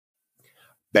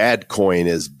Bad coin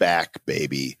is back,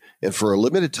 baby. And for a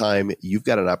limited time, you've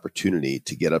got an opportunity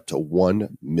to get up to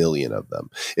 1 million of them.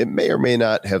 It may or may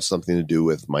not have something to do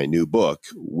with my new book,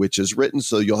 which is written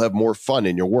so you'll have more fun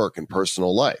in your work and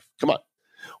personal life. Come on.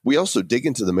 We also dig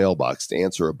into the mailbox to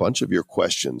answer a bunch of your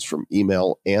questions from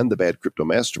email and the Bad Crypto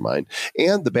Mastermind.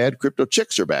 And the Bad Crypto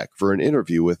Chicks are back for an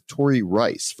interview with Tori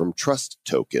Rice from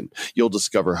TrustToken. You'll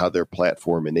discover how their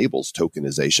platform enables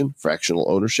tokenization,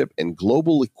 fractional ownership, and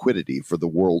global liquidity for the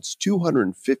world's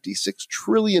 $256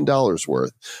 trillion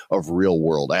worth of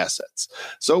real-world assets.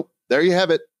 So there you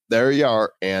have it. There you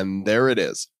are, and there it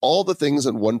is. All the things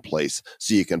in one place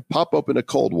so you can pop open a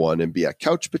cold one and be a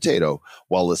couch potato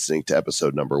while listening to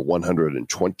episode number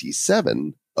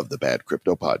 127 of the Bad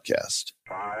Crypto Podcast.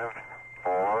 5,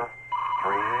 4,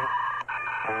 3,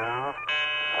 2,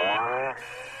 1,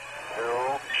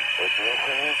 0,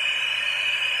 ignition.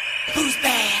 Who's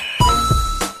bad?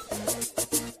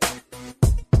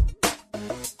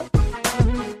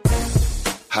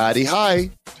 Howdy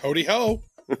hi. Howdy ho.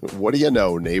 What do you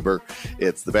know, neighbor?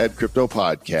 It's the Bad Crypto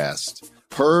Podcast.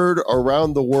 Heard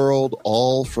around the world,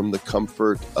 all from the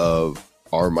comfort of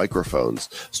our microphones,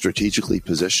 strategically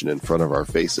positioned in front of our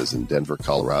faces in Denver,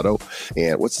 Colorado.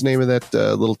 And what's the name of that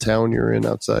little town you're in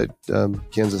outside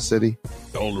Kansas City?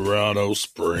 Colorado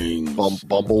Springs.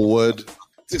 Bumblewood.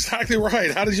 That's exactly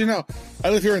right. How did you know? I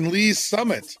live here in Lee's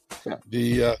Summit,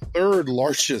 the third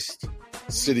largest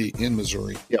city in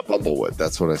Missouri. Yeah, Bumblewood.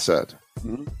 That's what I said.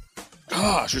 Mm-hmm.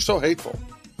 Gosh, you're so hateful.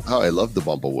 Oh, I love the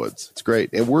Bumblewoods. It's great.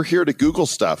 And we're here to Google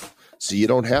stuff so you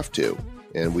don't have to.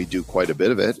 And we do quite a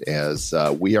bit of it as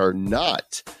we are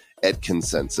not at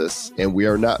Consensus and we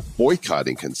are not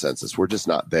boycotting Consensus. We're just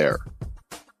not there.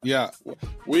 Yeah,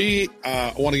 we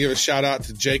want to give a shout out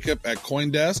to Jacob at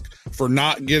CoinDesk for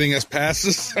not getting us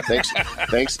passes.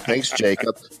 Thanks,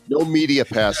 Jacob. No media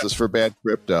passes for Bad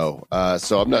Crypto.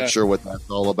 So I'm not sure what that's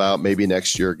all about. Maybe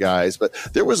next year, guys. But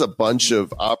there was a bunch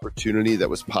of opportunity that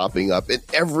was popping up and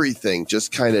everything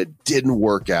just kind of didn't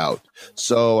work out.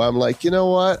 So I'm like, you know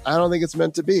what? I don't think it's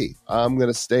meant to be. I'm going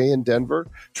to stay in Denver.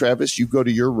 Travis, you go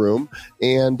to your room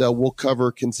and we'll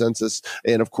cover Consensus.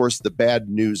 And of course, the bad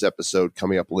news episode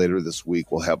coming up later this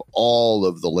week will have all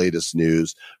of the latest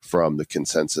news from the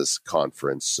Consensus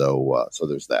conference. So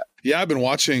there's that. Yeah, I've been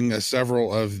watching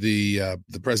several of the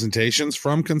presentations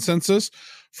from Consensus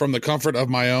from the comfort of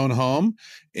my own home,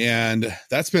 and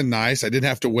that's been nice. I didn't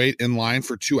have to wait in line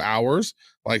for 2 hours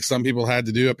like some people had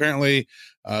to do. Apparently,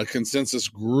 Consensus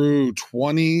grew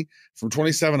from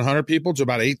 2,700 people to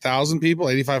about 8,000 people,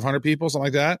 8,500 people, something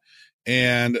like that.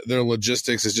 And their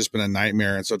logistics has just been a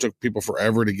nightmare. And so it took people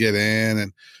forever to get in.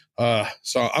 And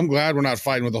so I'm glad we're not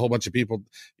fighting with a whole bunch of people.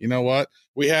 You know what?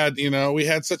 We had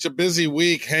such a busy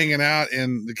week hanging out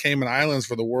in the Cayman Islands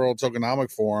for the World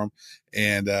Tokenomic Forum.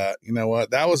 And you know what?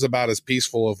 That was about as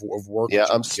peaceful of work. Yeah,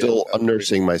 I'm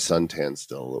nursing my suntan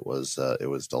still. It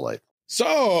was delightful.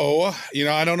 So,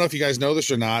 I don't know if you guys know this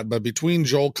or not, but between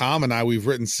Joel Comm and I, we've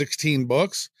written 16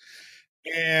 books.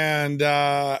 And,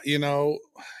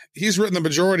 he's written the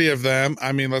majority of them.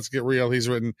 I mean, let's get real. He's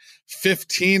written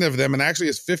 15 of them. And actually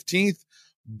his 15th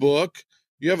book,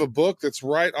 you have a book that's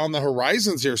right on the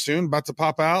horizons here soon, about to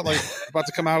pop out, like about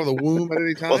to come out of the womb at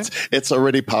any time. Well, it's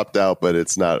already popped out, but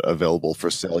it's not available for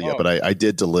sale yet. But I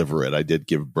did deliver it. I did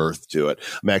give birth to it.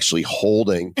 I'm actually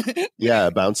holding,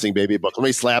 a bouncing baby book. Let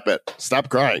me slap it. Stop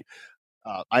crying.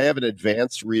 I have an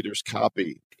advanced reader's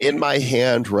copy in my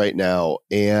hand right now,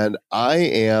 and I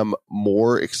am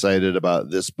more excited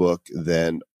about this book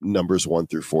than numbers 1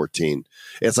 through 14.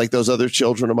 It's like those other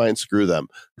children of mine. Screw them.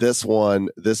 This one,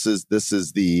 this is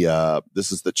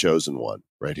the chosen one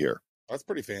right here. That's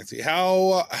pretty fancy.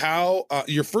 How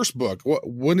your first book?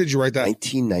 When did you write that?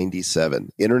 1997.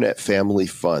 Internet Family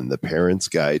Fun: The Parent's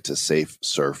Guide to Safe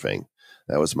Surfing.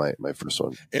 That was my first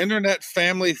one. Internet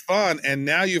Family Fun. And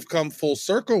now you've come full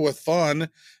circle with fun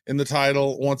in the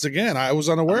title once again. I was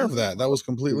unaware of that. That was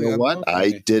completely what?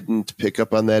 I didn't pick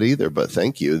up on that either, but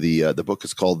thank you. The book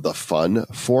is called The Fun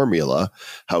Formula: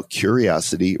 How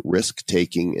Curiosity,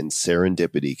 Risk-Taking, and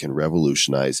Serendipity Can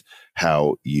Revolutionize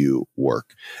How You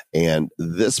Work. And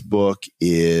this book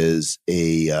is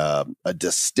a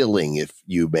distilling,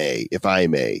 if I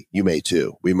may, you may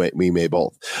too. We may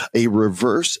both. A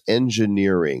reverse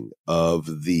engineering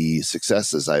of the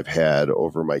successes I've had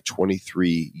over my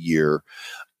 23-year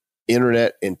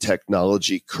internet and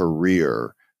technology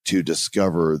career to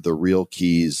discover the real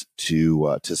keys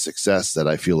to success that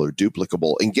I feel are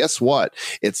duplicable. And guess what?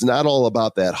 It's not all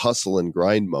about that hustle and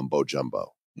grind mumbo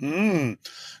jumbo. It's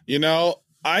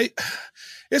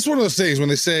one of those things when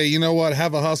they say, you know what,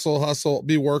 have a hustle,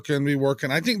 be working.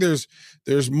 I think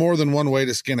there's more than one way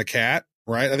to skin a cat.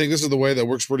 right? I think this is the way that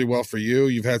works pretty well for you.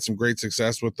 You've had some great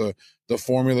success with the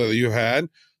formula that you've had.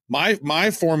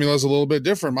 My formula is a little bit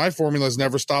different. My formula is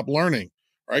never stop learning,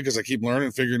 right? Because I keep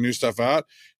learning, figuring new stuff out.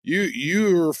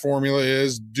 Your formula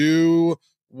is do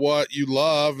what you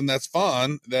love and that's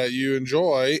fun, that you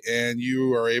enjoy, and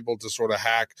you are able to sort of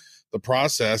hack the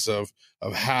process of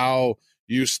how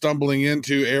you stumbling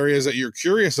into areas that you're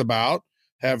curious about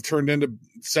have turned into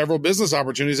several business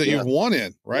opportunities that you've won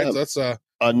in, right? Yeah. So that's a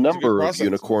good number of process.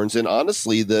 unicorns. And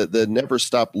honestly, the never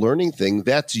stop learning thing,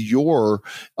 that's your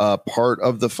part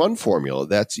of the fun formula.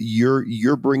 That's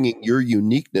you're bringing your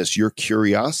uniqueness, your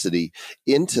curiosity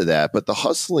into that. But the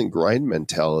hustle and grind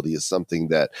mentality is something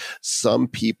that some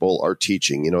people are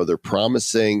teaching. You know, they're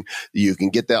promising you can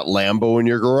get that Lambo in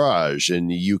your garage,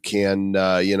 and you can,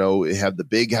 have the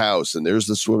big house, and there's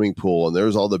the swimming pool, and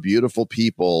there's all the beautiful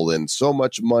people, and so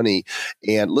much money.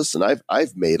 And listen,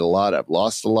 I've made a lot. I've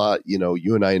lost a lot. You know,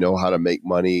 you and I know how to make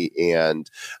money,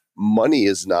 and money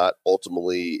is not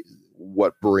ultimately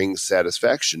what brings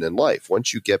satisfaction in life.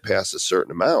 Once you get past a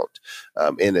certain amount,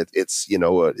 and it's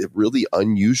a really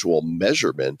unusual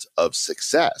measurement of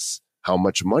success, how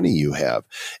much money you have.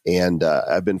 And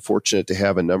I've been fortunate to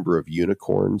have a number of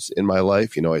unicorns in my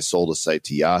life. You know, I sold a site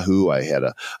to Yahoo. I had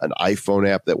an iPhone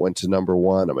app that went to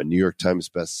 #1. I'm a New York Times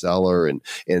bestseller,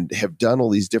 and have done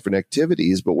all these different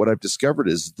activities. But what I've discovered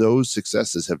is those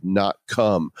successes have not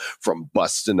come from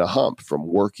busting a hump, from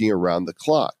working around the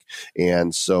clock.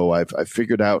 And so I've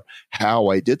figured out how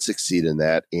I did succeed in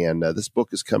that. And this book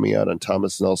is coming out on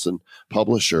Thomas Nelson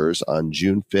Publishers on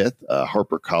June 5th.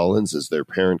 HarperCollins is their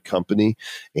parent company,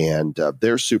 and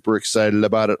they're super excited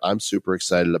about it. I'm super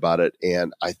excited about it.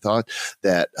 And I thought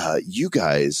that you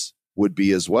guys would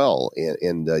be as well.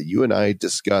 And you and I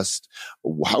discussed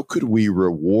how could we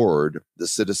reward the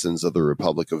citizens of the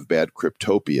Republic of Bad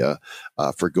Cryptopia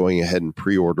for going ahead and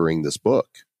pre-ordering this book.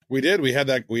 We did. We had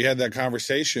that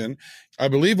conversation. I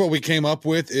believe what we came up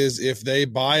with is if they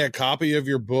buy a copy of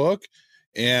your book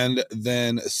and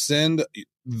then send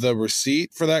the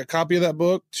receipt for that copy of that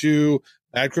book to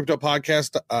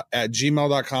adcryptopodcast at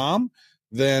gmail.com,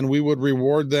 then we would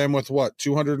reward them with what,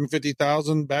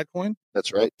 250,000 Badcoin?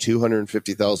 That's right.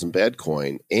 250,000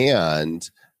 Badcoin.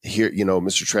 And here,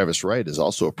 Mr. Travis Wright is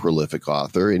also a prolific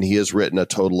author, and he has written a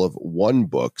total of 1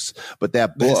 book. But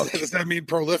that book, does that mean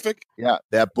prolific? Yeah,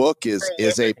 that book is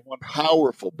a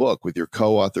powerful book with your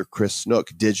co-author Chris Snook,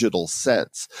 Digital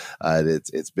Sense.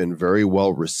 It's been very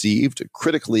well received,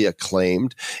 critically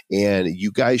acclaimed, and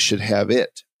you guys should have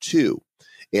it too.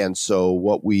 And so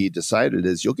what we decided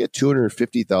is you'll get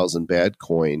 250,000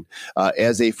 Badcoin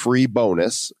as a free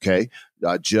bonus, okay,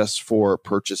 just for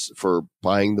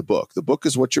buying the book. The book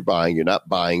is what you're buying. You're not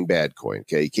buying Badcoin,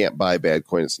 okay? You can't buy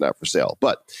Badcoin. It's not for sale.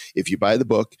 But if you buy the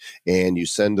book and you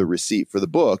send the receipt for the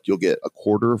book, you'll get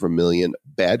 250,000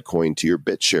 Badcoin to your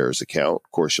BitShares account.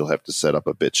 Of course, you'll have to set up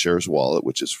a BitShares wallet,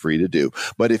 which is free to do.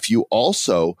 But if you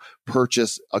also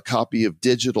purchase a copy of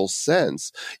Digital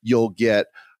Sense, you'll get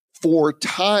 4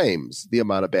 times the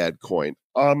amount of Badcoin.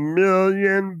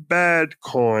 1,000,000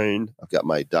 Badcoin. I've got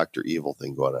my Dr. Evil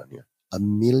thing going on here.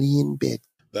 1,000,000 bit.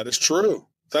 That is true.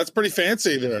 That's pretty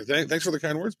fancy there. Thanks for the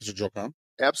kind words, Mr. Joe Com.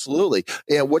 Absolutely.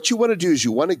 And what you want to do is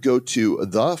you want to go to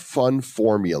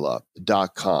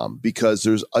thefunformula.com, because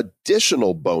there's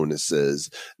additional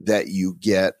bonuses that you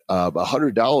get,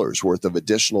 $100 worth of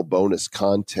additional bonus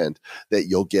content that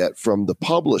you'll get from the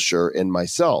publisher and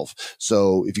myself.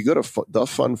 So if you go to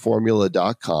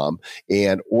thefunformula.com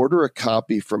and order a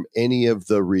copy from any of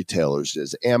the retailers,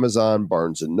 there's Amazon,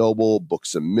 Barnes & Noble,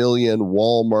 Books A Million,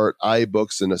 Walmart,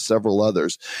 iBooks, and several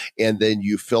others, and then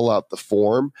you fill out the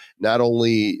form, not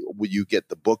only will you get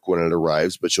the book when it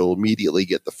arrives, but you'll immediately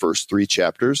get the first 3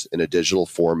 chapters in a digital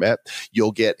format.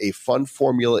 You'll get a Fun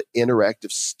Formula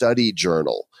interactive study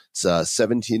journal. It's a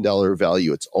 $17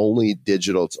 value. It's only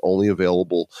digital. It's only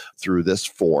available through this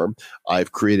form.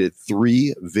 I've created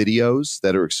 3 videos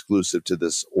that are exclusive to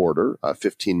this order,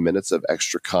 15 minutes of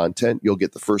extra content. You'll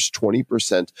get the first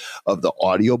 20% of the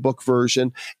audiobook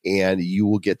version, and you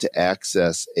will get to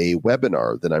access a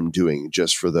webinar that I'm doing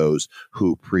just for those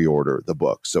who pre-order the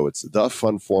book. So it's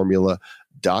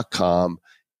thefunformula.com.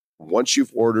 Once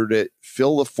you've ordered it,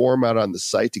 fill the form out on the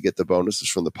site to get the bonuses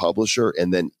from the publisher,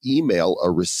 and then email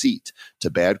a receipt to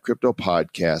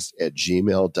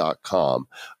badcryptopodcast@gmail.com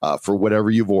for whatever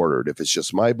you've ordered. If it's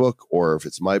just my book, or if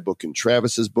it's my book and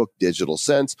Travis's book, Digital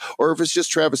Sense, or if it's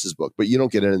just Travis's book. But you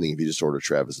don't get anything if you just order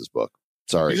Travis's book.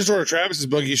 Sorry. If you just order Travis's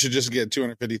book, you should just get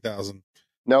 250,000.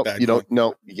 No, you don't.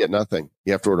 No, you get nothing.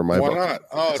 You have to order my book. Why not?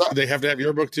 Oh, so they have to have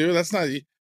your book too? That's not,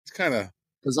 it's kind of.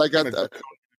 Because I got that.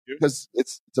 Because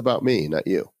it's about me, not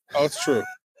you. Oh, it's true.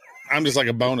 I'm just like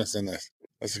a bonus in this.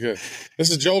 That's good. This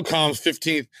is Joel Comm's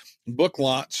 15th book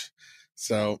launch.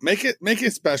 So make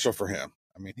it special for him.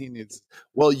 I mean, he needs.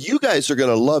 Well, you guys are going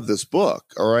to love this book.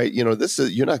 All right.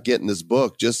 You're not getting this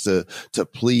book just to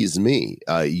please me.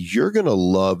 You're going to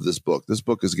love this book. This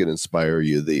book is going to inspire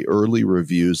you. The early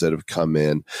reviews that have come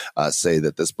in say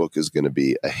that this book is going to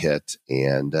be a hit,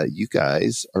 and you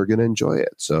guys are going to enjoy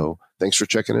it. So thanks for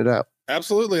checking it out.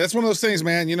 Absolutely. That's one of those things,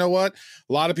 man. You know what?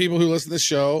 A lot of people who listen to this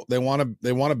show, they want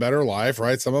a better life,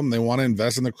 right? Some of them, they want to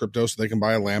invest in the crypto so they can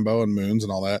buy a Lambo and moons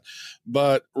and all that.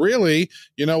 But really,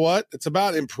 you know what? It's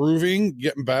about improving,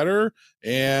 getting better,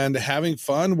 and having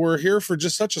fun. We're here for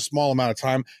just such a small amount of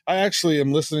time. I actually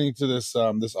am listening to this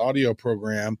audio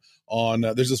program on,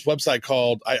 there's this website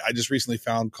called, I just recently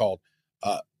found called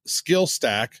Skill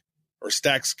Stack or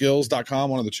stackskills.com,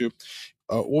 one of the two.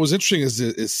 What was interesting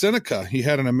is Seneca. He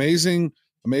had an amazing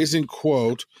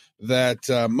quote that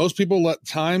most people let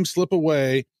time slip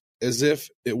away as if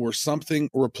it were something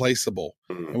replaceable.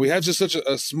 And we have just such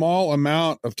a small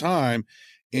amount of time,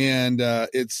 and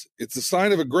it's a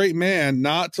sign of a great man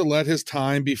not to let his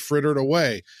time be frittered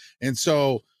away. And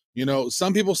so,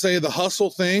 some people say the hustle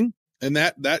thing, and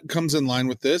that comes in line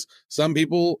with this. Some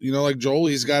people, like Joel,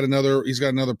 he's got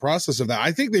another process of that.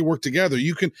 I think they work together.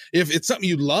 You can, if it's something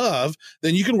you love,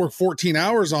 then you can work 14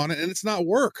 hours on it and it's not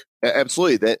work.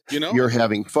 Absolutely. That you're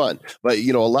having fun. But,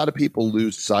 a lot of people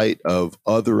lose sight of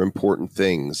other important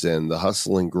things, and the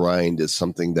hustle and grind is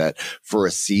something that for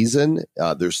a season,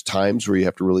 there's times where you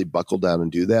have to really buckle down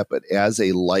and do that. But as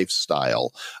a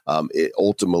lifestyle, it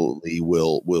ultimately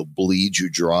will bleed you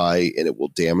dry, and it will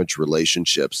damage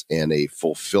relationships. And a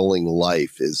fulfilling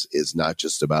life is not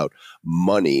just about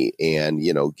money and,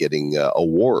 getting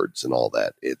awards and all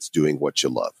that. It's doing what you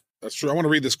love. That's true. I want to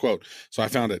read this quote. So I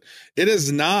found it. It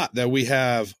is not that we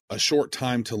have a short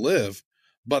time to live,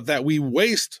 but that we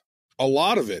waste a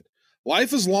lot of it.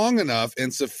 Life is long enough,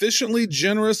 and sufficiently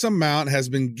generous amount has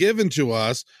been given to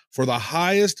us for the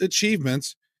highest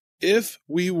achievements if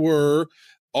we were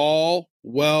all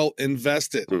well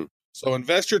invested. So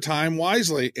invest your time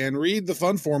wisely and read the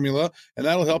fun formula, and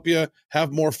that'll help you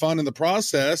have more fun in the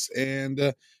process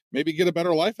and maybe get a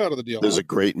better life out of the deal. There's a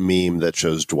great meme that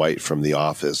shows Dwight from The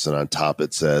Office, and on top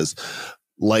it says,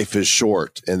 "Life is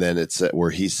short." And then it's where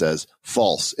he says,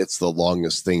 "False. It's the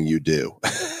longest thing you do."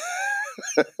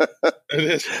 It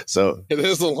is. So it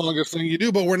is the longest thing you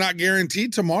do, but we're not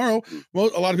guaranteed tomorrow. Well,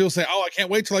 a lot of people say, "Oh, I can't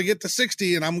wait till I get to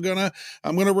 60 and I'm gonna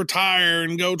retire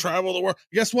and go travel the world."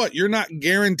 Guess what? You're not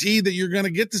guaranteed that you're gonna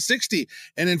get to 60.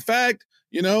 And in fact,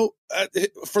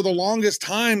 for the longest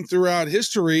time throughout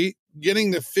history,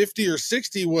 getting to 50 or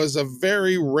 60 was a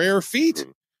very rare feat.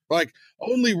 Like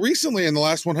only recently in the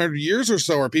last 100 years or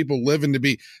so are people living to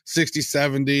be 60,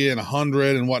 70 and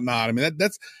 100 and whatnot. I mean,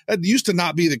 that used to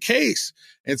not be the case.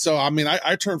 And so, I mean,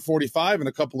 I turned 45 in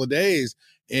a couple of days,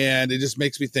 and it just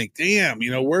makes me think, damn,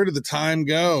 where did the time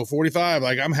go? 45,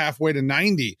 like I'm halfway to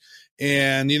 90.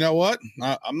 And you know what?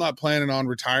 I'm not planning on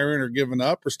retiring or giving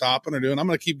up or stopping or doing. I'm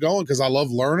going to keep going because I love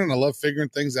learning. I love figuring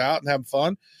things out and having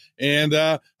fun. And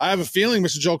I have a feeling,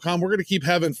 Mr. Joel Comm, we're going to keep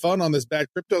having fun on this bad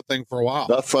crypto thing for a while.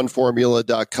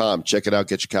 TheFunFormula.com. Check it out.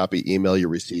 Get your copy. Email your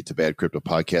receipt to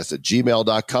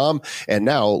badcryptopodcast@gmail.com. And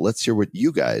now let's hear what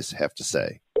you guys have to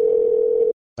say.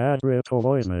 Bad Crypto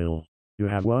voicemail. You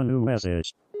have one new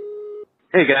message.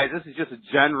 Hey guys, this is just a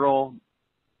general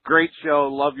great show.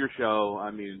 Love your show. I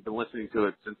mean, been listening to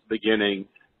it since the beginning.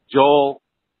 Joel,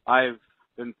 I've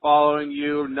been following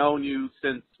you, known you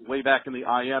since way back in the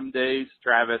IM days.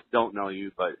 Travis, don't know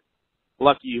you, but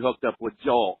lucky you hooked up with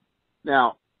Joel.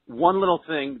 Now, one little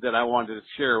thing that I wanted to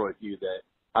share with you, that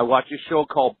I watch a show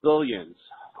called Billions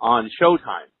on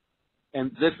Showtime,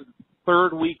 and this is the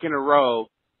third week in a row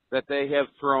that they have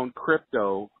thrown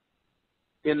crypto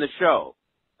in the show.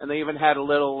 And they even had a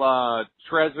little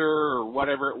treasure or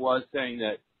whatever it was saying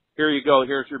that, here you go,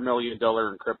 here's your $1 million in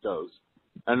cryptos.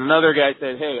 And another guy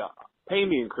said, hey, pay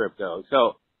me in crypto.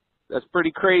 So that's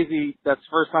pretty crazy. That's the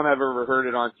first time I've ever heard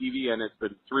it on TV, and it's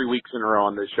been 3 weeks in a row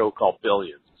on this show called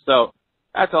Billions. So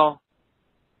that's all.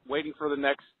 Waiting for the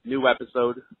next new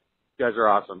episode. You guys are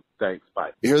awesome. Thanks. Bye.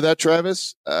 You hear that,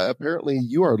 Travis? Apparently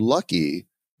you are lucky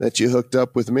that you hooked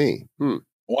up with me.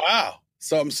 Wow.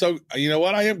 So you know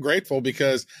what? I am grateful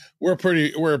because we're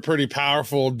a pretty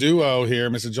powerful duo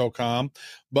here, Mr. Joel Comm,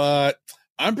 but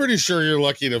I'm pretty sure you're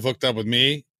lucky to have hooked up with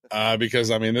me.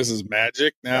 because I mean, this is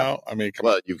magic now. I mean, come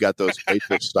on. Well, you've got those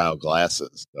Matrix style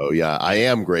glasses. So yeah, I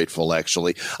am grateful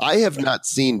actually. I have not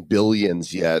seen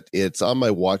Billions yet. It's on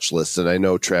my watch list. And I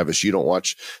know, Travis, you don't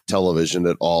watch television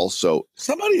at all. So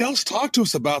Somebody else talked to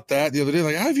us about that the other day.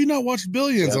 Like, how have you not watched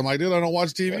Billions? Yeah. I'm like, dude, I don't watch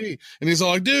TV. And he's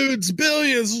all like, dude, it's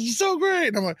Billions. It's so great.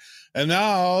 And I'm like, and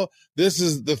now this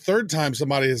is the third time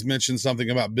somebody has mentioned something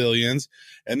about Billions.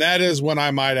 And that is when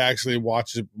I might actually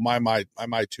watch it. I might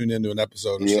tune into an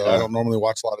episode or so. I don't normally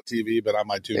watch a lot of TV, but I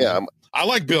might tune in. I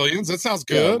like Billions. That sounds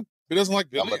good. Who doesn't like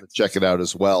Billions? I'm going to check it out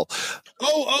as well.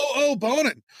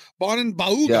 Bonin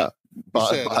Bauga. Yeah.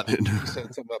 Bonin. Bonin. You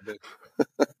said something about Billions.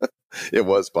 It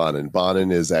was Bonin.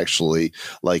 Bonin is actually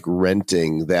like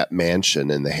renting that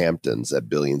mansion in the Hamptons that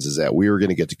Billions is at. We were going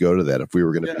to get to go to that if we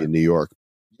were going to be in New York.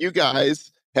 You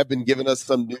guys have been giving us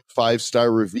some new 5-star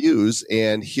reviews,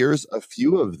 and here's a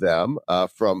few of them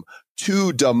from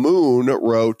To Da Moon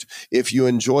wrote, if you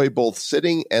enjoy both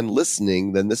sitting and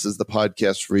listening, then this is the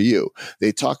podcast for you.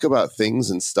 They talk about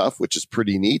things and stuff, which is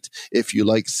pretty neat. If you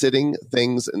like sitting,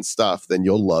 things, and stuff, then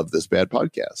you'll love this bad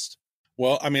podcast.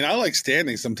 Well, I mean, I like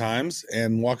standing sometimes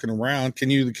and walking around.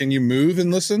 Can you move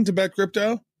and listen to Bad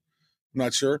Crypto? I'm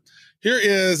not sure. Here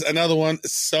is another one.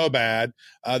 So bad.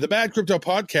 The Bad Crypto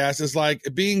podcast is like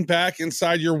being back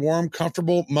inside your warm,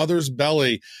 comfortable mother's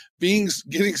belly, getting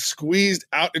squeezed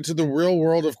out into the real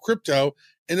world of crypto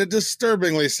in a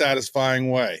disturbingly satisfying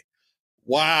way.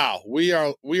 Wow, we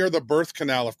are the birth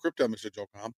canal of crypto, Mr.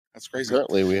 Jocom. That's crazy.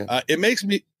 Certainly, it makes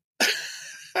me.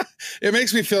 It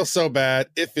makes me feel so bad.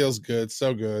 It feels good,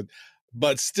 so good,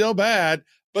 but still bad.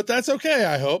 But that's okay,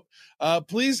 I hope.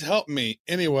 Please help me.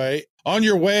 Anyway, on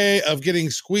your way of getting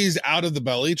squeezed out of the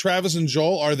belly, Travis and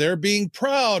Joel are there being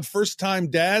proud first-time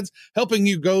dads, helping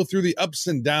you go through the ups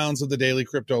and downs of the daily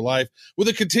crypto life with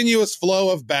a continuous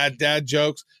flow of bad dad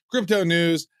jokes, crypto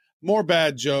news, more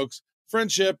bad jokes,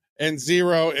 friendship, and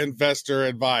zero investor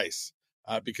advice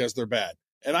because they're bad.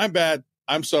 And I'm bad.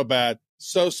 I'm so bad.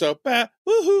 So bad.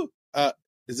 Woohoo.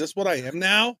 Is this what I am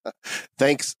now?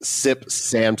 Thanks, Sip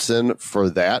Sampson, for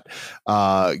that.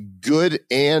 Good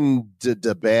and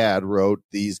bad wrote,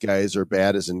 these guys are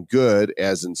bad as in good,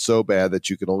 as in so bad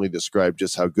that you can only describe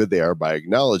just how good they are by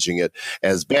acknowledging it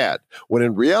as bad. When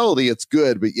in reality, it's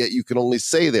good, but yet you can only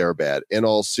say they are bad. In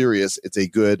all serious, it's a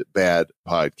good, bad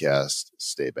podcast.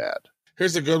 Stay bad.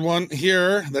 Here's a good one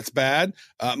here that's bad.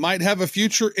 Might have a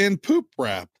future in poop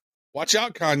rap. Watch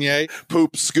out, Kanye.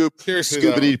 Poop, scoop, Seriously,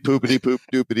 scoopity, poopity, poop,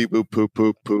 doopity, poop, poop,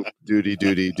 poop, poop, duty,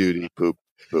 poop,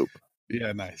 poop.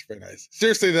 Yeah, nice. Very nice.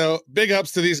 Seriously, though, big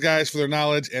ups to these guys for their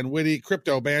knowledge and witty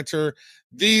crypto banter.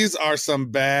 These are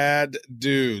some bad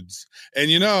dudes. And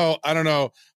I don't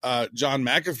know, John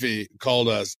McAfee called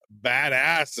us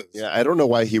badasses. Yeah, I don't know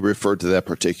why he referred to that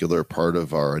particular part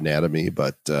of our anatomy,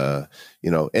 but, and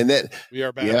then we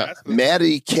are badasses. Yeah,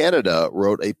 Maddie Canada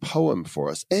wrote a poem for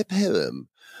us. A poem.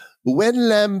 When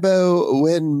Lambo,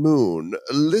 when Moon,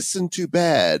 listen to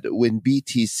bad when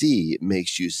BTC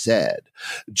makes you sad.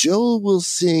 Joel will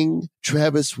sing,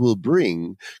 Travis will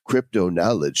bring crypto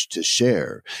knowledge to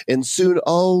share, and soon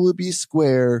all will be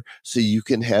square so you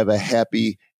can have a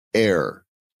happy air.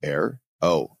 Air?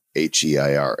 Oh,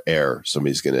 HEIR, air.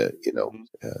 Somebody's going to,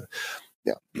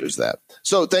 yeah, there's that.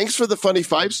 So thanks for the funny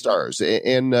 5 stars.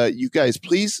 And you guys,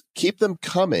 please keep them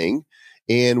coming.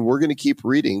 And we're going to keep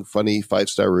reading funny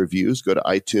 5-star reviews. Go to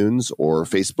iTunes or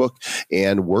Facebook,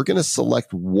 and we're going to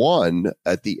select one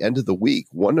at the end of the week.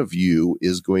 One of you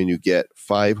is going to get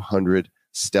 500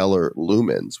 stellar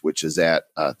lumens, which is at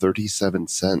 37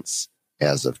 cents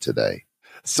as of today.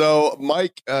 So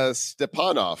Mike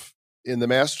Stepanov in the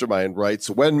mastermind writes,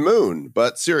 when Moon,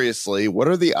 but seriously, what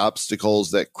are the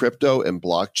obstacles that crypto and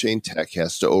blockchain tech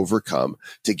has to overcome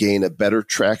to gain a better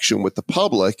traction with the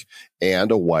public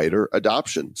and a wider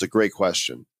adoption? It's a great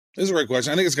question. This is a great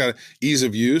question. I think it's got ease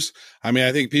of use. I mean,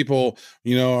 I think people,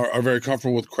 are very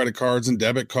comfortable with credit cards and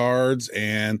debit cards.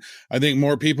 And I think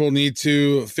more people need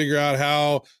to figure out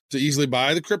how to easily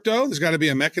buy the crypto. There's got to be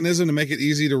a mechanism to make it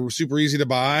super easy to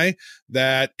buy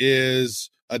that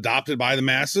is adopted by the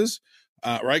masses.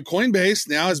 Right. Coinbase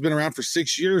now has been around for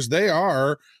 6 years. They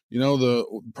are,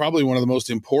 probably one of the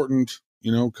most important,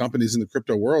 companies in the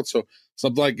crypto world. So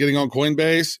something like getting on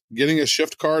Coinbase, getting a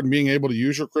Shift card and being able to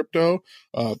use your crypto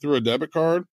through a debit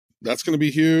card, that's going to be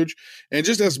huge. And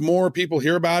just as more people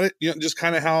hear about it, just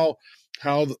kind of how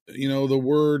the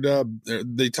word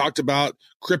they talked about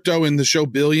crypto in the show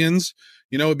Billions.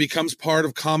 It becomes part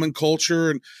of common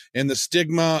culture and the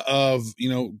stigma of,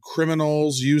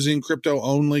 criminals using crypto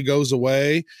only goes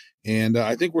away. And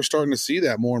I think we're starting to see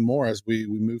that more and more as we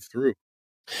move through.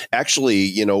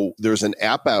 Actually, there's an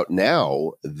app out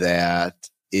now that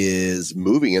is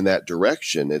moving in that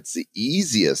direction. It's the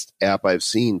easiest app I've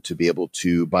seen to be able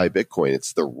to buy Bitcoin.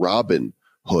 It's the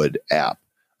Robinhood app.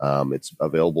 It's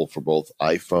available for both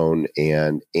iPhone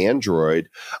and Android.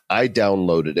 I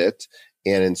downloaded it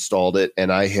and installed it,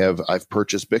 and I've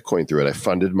purchased Bitcoin through it. I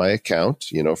funded my account,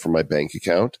 from my bank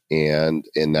account, and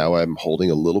now I'm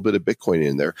holding a little bit of Bitcoin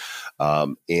in there.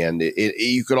 And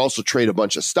you can also trade a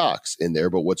bunch of stocks in there.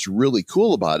 But what's really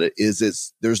cool about it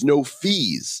is there's no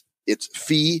fees. It's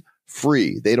fee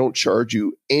free. They don't charge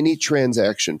you any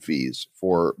transaction fees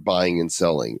for buying and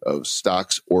selling of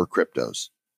stocks or cryptos.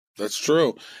 That's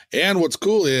true. And what's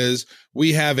cool is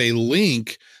we have a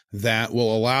link that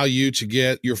will allow you to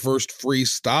get your first free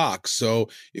stock. So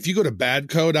if you go to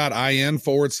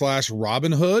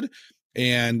badco.in/Robinhood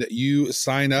and you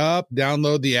sign up,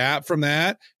 download the app from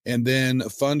that, and then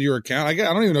fund your account. I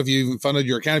don't even know if you even funded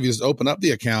your account. If you just open up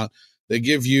the account, they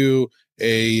give you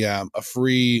a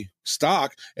free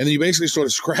stock, and then you basically sort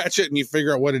of scratch it and you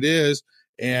figure out what it is.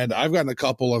 And I've gotten a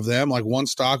couple of them. Like one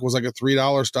stock was like a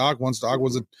 $3 stock. One stock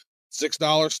was a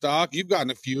 $6 stock. You've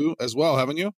gotten a few as well,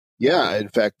 haven't you? Yeah. In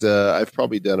fact, I've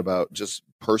probably done about, just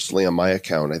personally on my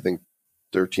account, I think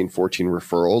 13, 14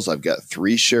 referrals. I've got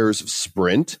 3 shares of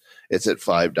Sprint. It's at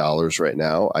 $5 right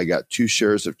now. I got 2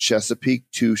 shares of Chesapeake,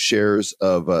 2 shares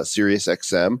of Sirius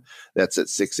XM. That's at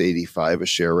 $6.85 a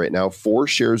share right now. 4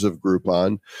 shares of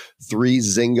Groupon, 3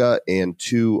 Zynga, and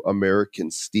 2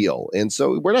 American Steel. And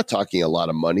so we're not talking a lot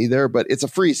of money there, but it's a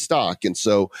free stock. And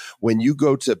so when you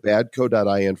go to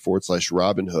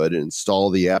badco.in/Robinhood and install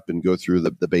the app and go through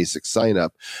the basic sign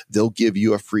up, they'll give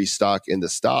you a free stock, and the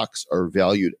stocks are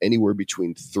valued anywhere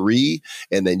between 3,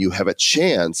 and then you have a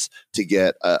chance to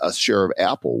get a share of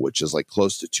Apple, which is like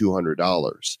close to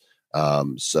 $200.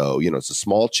 So, it's a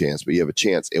small chance, but you have a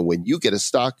chance. And when you get a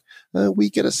stock,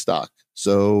 we get a stock.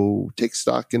 So take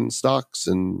stock in stocks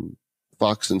and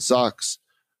Fox and socks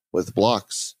with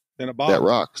blocks in a box. That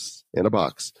rocks in a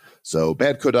box. So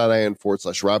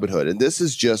badco.in/Robinhood. And this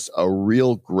is just a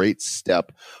real great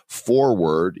step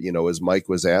forward, as Mike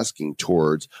was asking,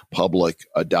 towards public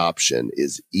adoption,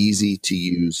 is easy to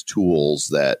use tools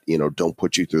that, don't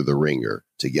put you through the ringer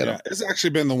to get them. It's actually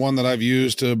been the one that I've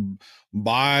used to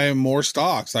buy more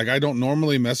stocks. Like I don't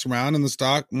normally mess around in the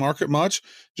stock market much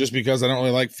just because I don't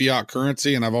really like fiat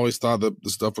currency. And I've always thought that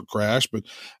the stuff would crash. But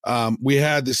we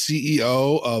had the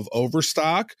CEO of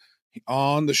Overstock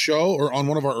on the show, or on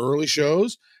one of our early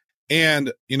shows.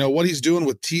 And what he's doing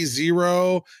with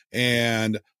T0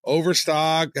 and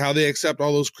Overstock, how they accept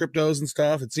all those cryptos and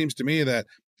stuff. It seems to me that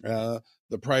the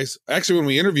price, actually, when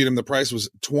we interviewed him, the price was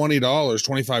 $20,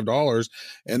 $25.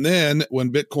 And then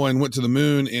when Bitcoin went to the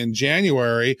moon in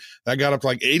January, that got up to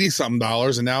like 80 something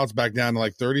dollars. And now it's back down to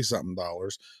like 30 something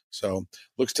dollars. So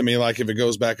looks to me like if it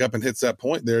goes back up and hits that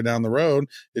point there down the road,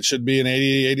 it should be an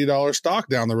 $80 stock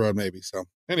down the road, maybe. So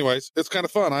anyways, it's kind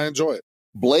of fun. I enjoy it.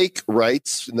 Blake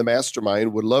writes in the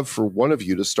mastermind, would love for one of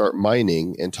you to start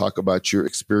mining and talk about your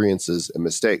experiences and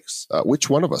mistakes. Which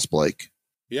one of us, Blake?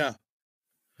 Yeah.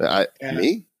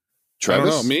 Me? Travis? I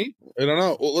don't know. Me? I don't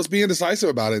know. Well, let's be indecisive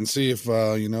about it and see if,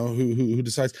 who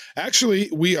decides.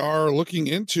 Actually, we are looking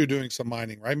into doing some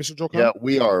mining, right, Mr. Joel? Yeah,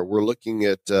 we are. We're looking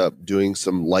at doing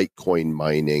some Litecoin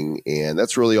mining, and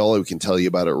that's really all we can tell you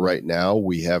about it right now.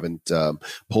 We haven't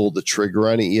pulled the trigger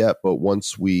on it yet, but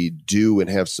once we do and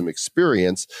have some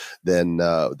experience, then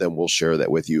we'll share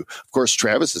that with you. Of course,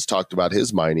 Travis has talked about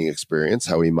his mining experience,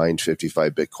 how he mined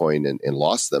 55 Bitcoin and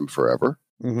lost them forever.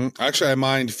 Mm-hmm. Actually, I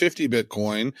mined 50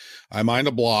 Bitcoin. I mined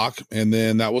a block, and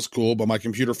then that was cool. But my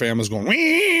computer fan was going,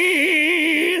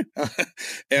 wee!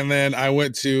 And then I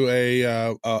went to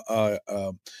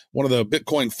one of the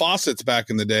Bitcoin faucets back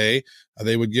in the day.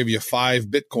 They would give you 5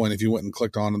 Bitcoin if you went and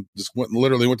clicked on,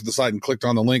 literally went to the site and clicked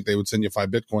on the link. They would send you 5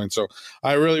 Bitcoin. So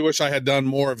I really wish I had done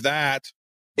more of that.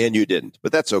 And you didn't,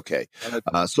 but that's okay.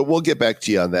 So we'll get back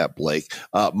to you on that, Blake.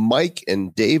 Mike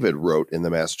and David wrote in the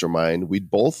mastermind,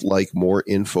 we'd both like more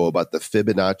info about the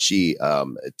Fibonacci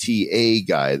TA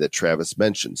guy that Travis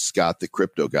mentioned, Scott, the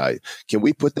crypto guy. Can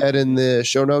we put that in the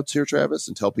show notes here, Travis,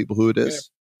 and tell people who it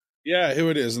is? Yeah, who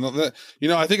it is. And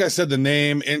I think I said the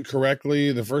name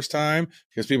incorrectly the first time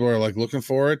because people are like looking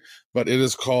for it, but it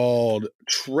is called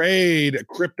Trade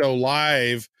Crypto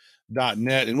Live.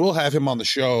 .net, and we'll have him on the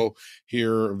show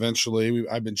here eventually.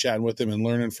 I've been chatting with him and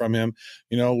learning from him,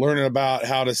 learning about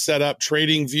how to set up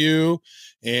TradingView,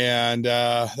 and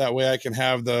that way I can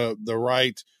have the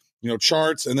right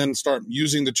charts and then start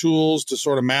using the tools to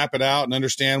sort of map it out and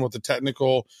understand what the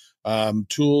technical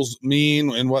tools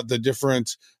mean and what the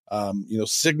different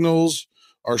signals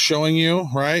are showing you,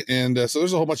 right? And so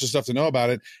there's a whole bunch of stuff to know about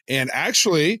it. And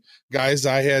actually, guys,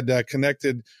 I had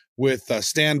connected with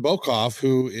Stan Bokoff,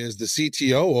 who is the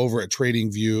CTO over at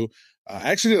TradingView.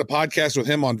 I actually did a podcast with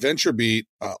him on VentureBeat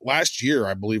last year,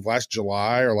 I believe, last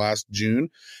July or last June.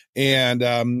 And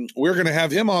we're going to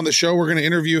have him on the show. We're going to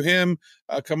interview him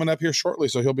coming up here shortly.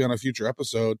 So he'll be on a future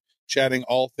episode chatting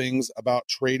all things about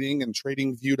trading and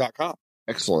tradingview.com.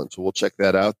 Excellent. So we'll check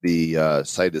that out. The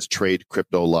site is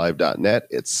tradecryptolive.net.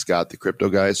 It's Scott, the crypto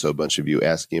guy. So a bunch of you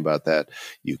asking about that,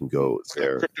 you can go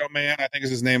there. Crypto Man, I think is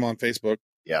his name on Facebook.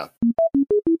 Yeah.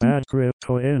 Bad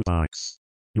crypto inbox.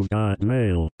 You got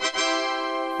mail.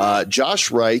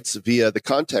 Josh writes via the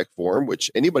contact form,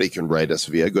 which anybody can write us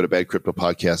via. Go to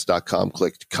badcryptopodcast.com,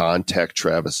 click contact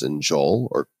Travis and Joel,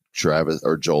 or Travis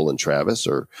or Joel and Travis,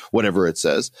 or whatever it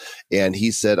says. And he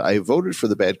said, I voted for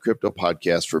the Bad Crypto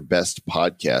Podcast for best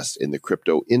podcast in the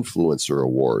Crypto Influencer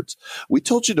Awards. We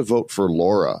told you to vote for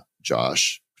Laura,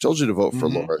 Josh. Told you to vote for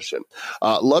Laura.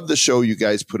 Love the show you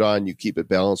guys put on. You keep it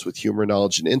balanced with humor,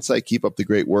 knowledge, and insight. Keep up the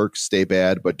great work. Stay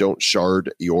bad, but don't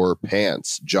shard your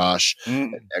pants. Josh,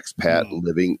 an expat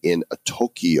living in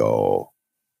Tokyo.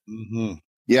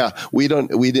 Yeah, we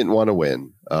didn't want to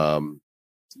win.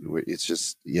 It's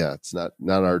just, it's not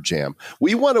our jam.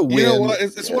 We want to win. You know what?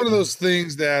 It's one of those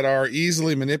things that are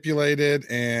easily manipulated.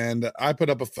 And I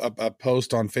put up a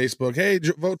post on Facebook. Hey,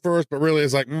 vote for us. But really,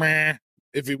 it's like, meh.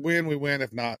 If we win, we win.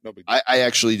 If not, no big deal. I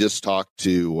actually just talked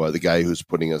to the guy who's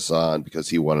putting us on because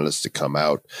he wanted us to come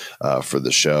out for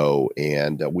the show.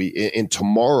 And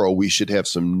tomorrow we should have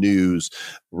some news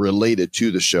related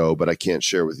to the show, but I can't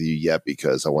share with you yet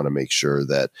because I want to make sure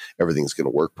that everything's going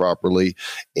to work properly.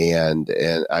 And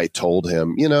I told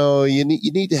him, you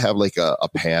need to have like a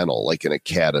panel, like an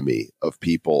academy of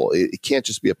people. It can't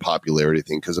just be a popularity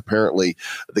thing, because apparently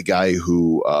the guy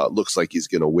who looks like he's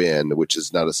going to win, which is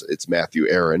it's Matthew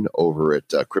Aaron over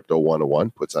at Crypto 101,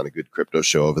 puts on a good crypto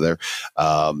show over there,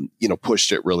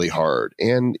 pushed it really hard.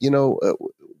 And,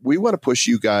 we want to push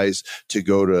you guys to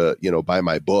go to, buy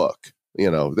my book,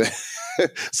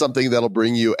 something that'll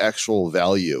bring you actual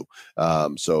value.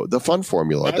 So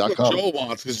thefunformula.com. That's what Joel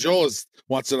wants, because Joel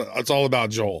wants it. It's all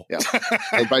about Joel. Yeah.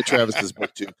 And buy Travis's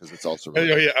book too, because it's also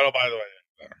really by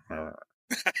the way.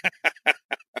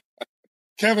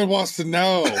 Kevin wants to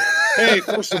know. Hey,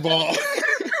 first of all,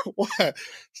 what?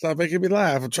 Stop making me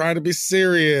laugh. I'm trying to be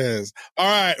serious. All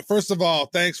right. First of all,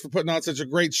 thanks for putting on such a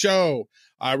great show.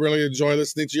 I really enjoy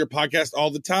listening to your podcast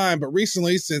all the time. But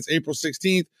recently, since April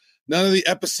 16th, none of the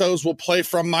episodes will play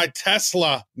from my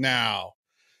Tesla now.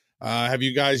 Have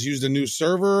you guys used a new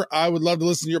server? I would love to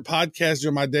listen to your podcast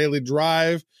during my daily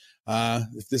drive.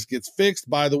 If this gets fixed,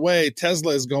 by the way,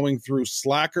 Tesla is going through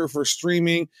Slacker for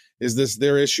streaming. Is this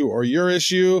their issue or your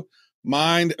issue?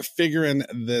 Mind figuring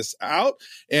this out.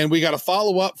 And we got a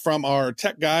follow-up from our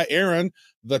tech guy, Aaron,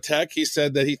 the tech. He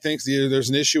said that he thinks either there's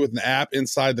an issue with an app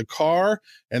inside the car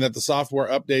and that the software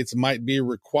updates might be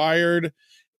required.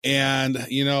 And,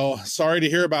 sorry to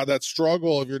hear about that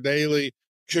struggle of your daily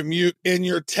commute in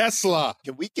your Tesla.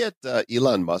 Can we get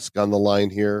Elon Musk on the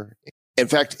line here? In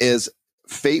fact, as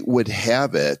fate would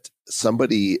have it,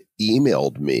 somebody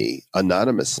emailed me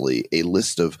anonymously a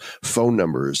list of phone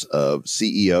numbers of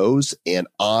CEOs, and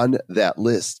on that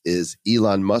list is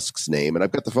Elon Musk's name, and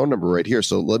I've got the phone number right here.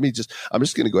 So I'm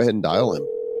just going to go ahead and dial him.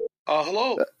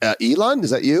 Hello. Elon, is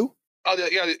that you?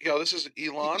 Yeah, this is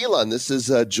Elon. Elon, this is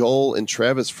Joel and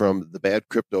Travis from the Bad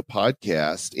Crypto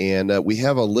Podcast, and we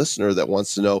have a listener that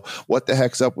wants to know what the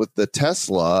heck's up with the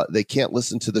Tesla. They can't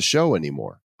listen to the show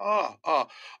anymore.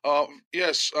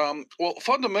 Yes. Well,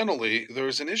 fundamentally, there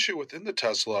is an issue within the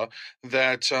Tesla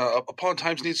that upon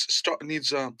times needs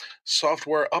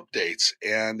software updates,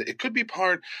 and it could be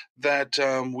part that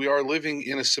we are living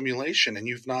in a simulation, and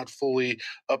you've not fully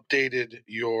updated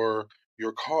your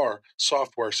car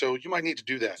software, so you might need to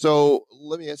do that. So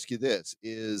let me ask you this: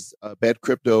 is Bad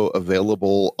Crypto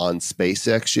available on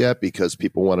SpaceX yet? Because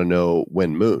people want to know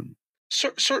when moon.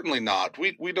 Certainly not.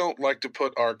 We don't like to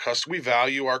put we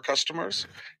value our customers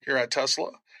here at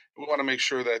Tesla. We want to make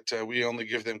sure that we only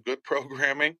give them good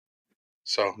programming.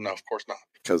 So no, of course not.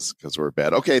 Because we're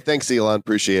bad. Okay, thanks, Elon.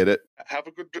 Appreciate it. Have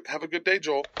a good day,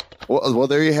 Joel. Well,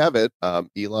 there you have it.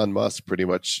 Elon Musk, pretty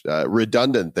much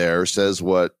redundant there, says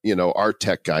what our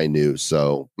tech guy knew.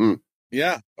 So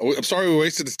yeah, I'm sorry we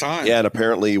wasted his time. Yeah, and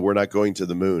apparently we're not going to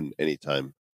the moon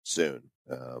anytime soon.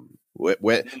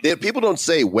 People don't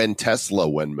say when Tesla,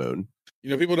 when moon.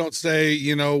 People don't say,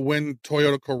 when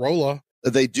Toyota Corolla.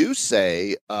 They do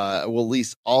say, at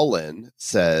least Allin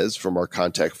says from our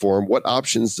contact form, what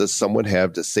options does someone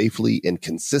have to safely and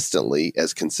consistently,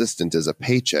 as consistent as a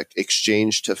paycheck,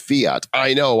 exchange to fiat?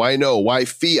 I know. Why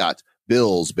fiat?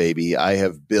 bills, baby. I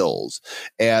have bills.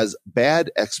 As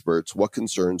bad experts, what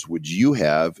concerns would you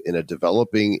have in a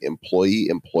developing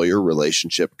employee-employer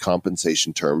relationship,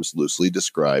 compensation terms loosely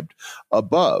described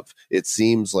above? It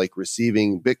seems like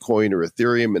receiving Bitcoin or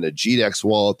Ethereum in a GDAX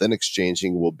wallet, then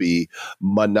exchanging will be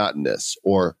monotonous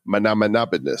or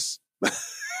monotonous.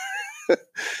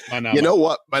 You know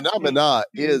what? Mana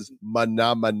is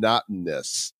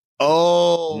monotonous.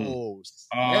 Oh,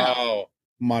 snap. Oh,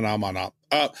 mana.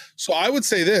 So I would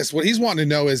say this: what he's wanting to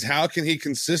know is how can he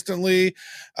consistently,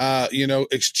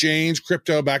 exchange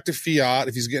crypto back to fiat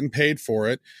if he's getting paid for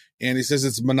it. And he says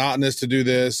it's monotonous to do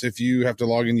this if you have to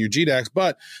log in your GDAX.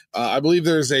 But I believe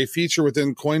there's a feature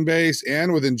within Coinbase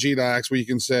and within GDAX where you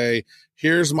can say,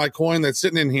 "Here's my coin that's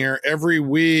sitting in here every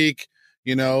week."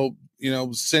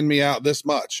 Send me out this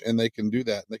much, and they can do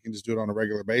that. They can just do it on a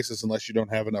regular basis unless you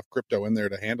don't have enough crypto in there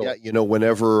to handle it.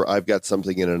 Whenever I've got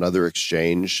something in another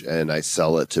exchange and I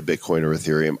sell it to Bitcoin or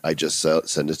Ethereum, I just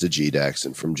send it to GDAX,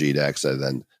 and from GDAX, I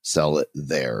then sell it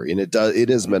there. And it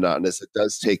is monotonous. It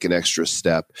does take an extra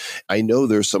step. I know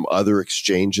there's some other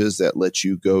exchanges that let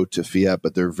you go to fiat,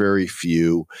 but they're very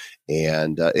few.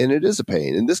 And it is a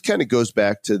pain. And this kind of goes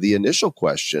back to the initial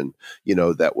question,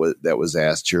 that was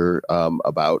asked here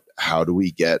about how do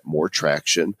we get more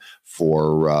traction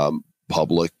for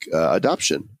public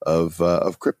adoption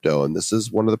of crypto. And this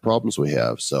is one of the problems we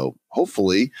have. So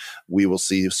hopefully we will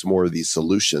see some more of these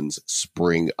solutions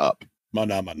spring up.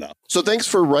 Mana. So thanks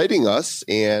for writing us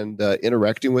and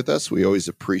interacting with us. We always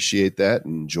appreciate that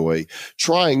and enjoy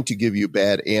trying to give you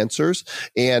bad answers.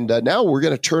 And now we're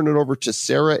going to turn it over to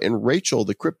Sarah and Rachel,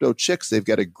 the Crypto Chicks. They've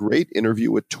got a great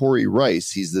interview with Tori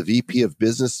Rice. He's the VP of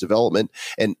Business Development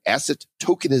and Asset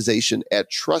Tokenization at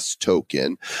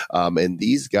TrustToken. And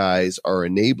these guys are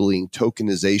enabling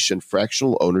tokenization,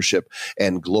 fractional ownership,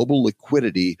 and global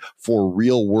liquidity for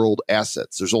real-world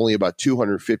assets. There's only about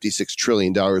 $256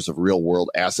 trillion of real-world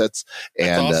assets.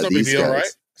 And that's awesome. These Big deal, guys,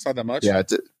 right? It's not that much. Yeah,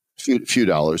 it's a few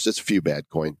dollars. It's a few bad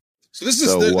coin. So this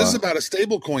is about a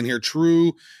stable coin here,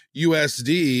 True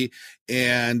USD,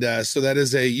 and so that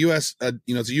is a it's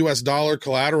a US dollar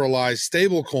collateralized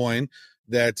stable coin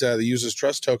that uses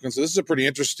TrustToken. So this is a pretty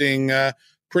interesting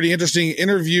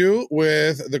interview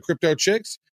with the Crypto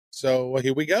Chicks. So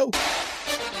here we go.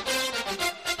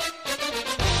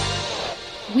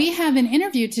 We have an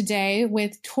interview today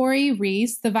with Tori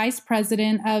Rice, the Vice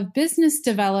President of Business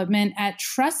Development at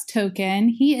TrustToken.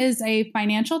 He is a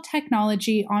financial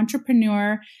technology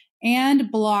entrepreneur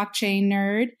and blockchain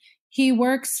nerd. He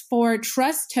works for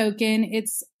TrustToken.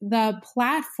 It's the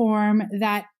platform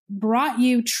that brought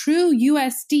you True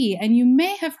USD. And you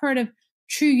may have heard of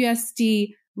True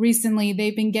USD recently.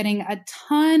 They've been getting a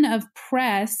ton of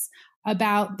press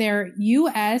about their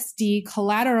USD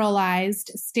collateralized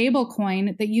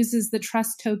stablecoin that uses the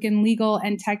TrustToken legal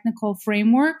and technical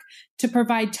framework to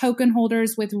provide token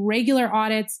holders with regular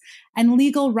audits and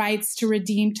legal rights to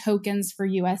redeem tokens for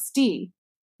USD.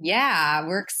 Yeah,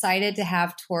 we're excited to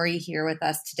have Tori here with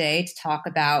us today to talk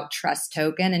about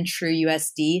TrustToken and True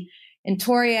USD. And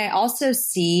Tori, I also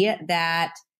see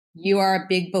that you are a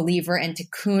big believer in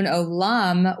Tikkun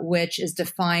Olam, which is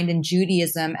defined in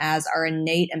Judaism as our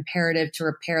innate imperative to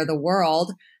repair the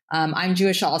world. I'm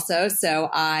Jewish also, so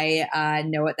I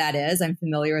know what that is. I'm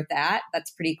familiar with that.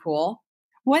 That's pretty cool.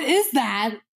 What is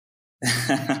that?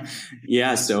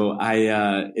 Yeah, so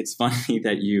it's funny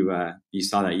that you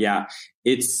saw that. Yeah,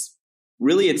 it's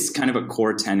kind of a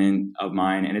core tenet of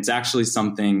mine, and it's actually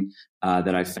something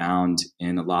that I found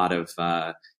in a lot of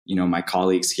my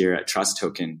colleagues here at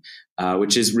TrustToken,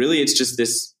 which is really, it's just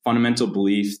this fundamental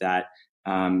belief that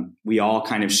we all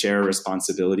kind of share a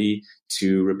responsibility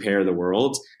to repair the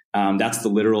world. That's the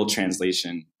literal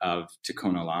translation of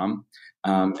Tikkun Olam.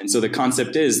 And so the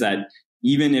concept is that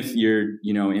even if you're,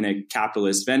 in a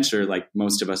capitalist venture, like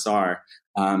most of us are,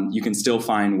 you can still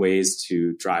find ways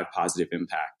to drive positive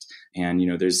impact. And,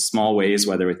 there's small ways,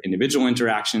 whether with individual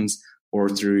interactions or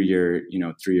through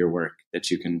your work, that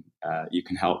you can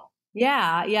help.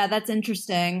 Yeah, that's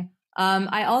interesting.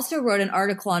 I also wrote an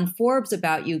article on Forbes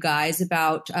about you guys,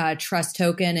 about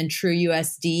TrustToken and True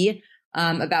USD,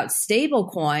 about stable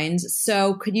coins.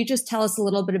 So could you just tell us a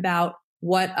little bit about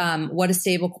what a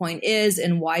stable coin is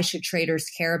and why should traders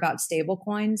care about stable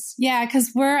coins? Yeah,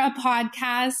 because we're a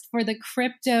podcast for the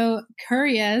crypto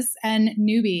curious and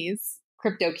newbies.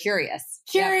 Crypto curious.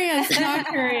 Curious, Yep. not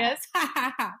curious.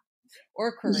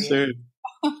 Or Korean. Sure.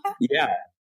 Yeah.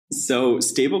 So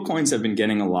stablecoins have been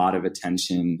getting a lot of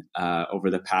attention over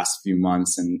the past few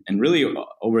months and really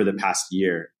over the past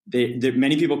year.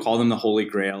 Many people call them the holy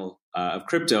grail of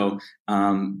crypto.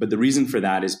 But the reason for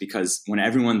that is because when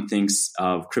everyone thinks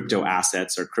of crypto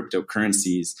assets or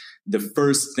cryptocurrencies, the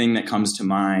first thing that comes to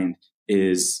mind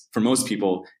is, for most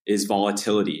people, is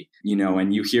volatility.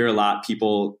 And you hear a lot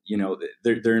people,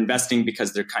 they're investing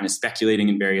because they're kind of speculating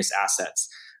in various assets.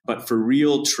 But for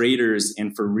real traders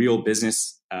and for real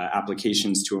business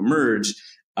applications to emerge,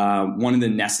 one of the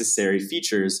necessary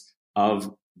features of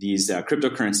these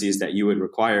cryptocurrencies that you would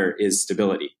require is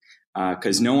stability.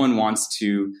 Because no one wants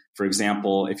to, for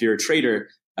example, if you're a trader,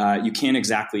 you can't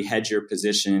exactly hedge your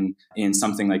position in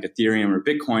something like Ethereum or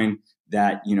Bitcoin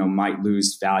that might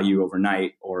lose value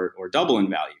overnight or double in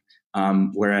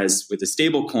value. Whereas with a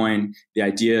stable coin, the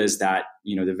idea is that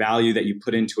the value that you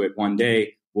put into it one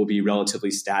day will be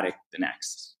relatively static the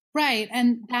next. Right.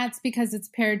 And that's because it's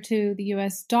paired to the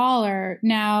US dollar.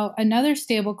 Now, another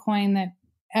stable coin that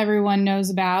everyone knows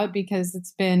about, because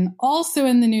it's been also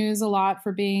in the news a lot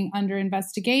for being under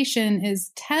investigation,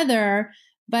 is Tether.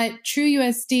 But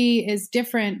TrueUSD is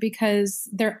different because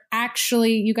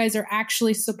you guys are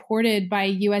actually supported by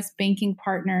US banking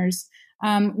partners.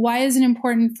 Why is it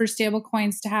important for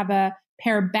stablecoins to have a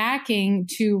pair backing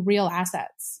to real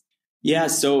assets? Yeah,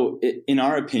 so in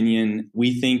our opinion,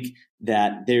 we think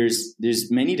that there's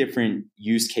many different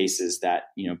use cases that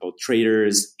both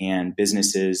traders and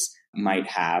businesses might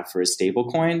have for a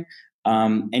stablecoin.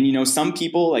 And some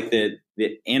people, like the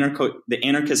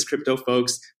anarchist crypto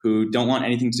folks who don't want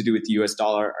anything to do with the US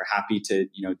dollar, are happy to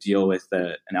deal with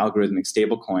an algorithmic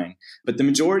stablecoin. But the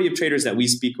majority of traders that we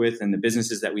speak with and the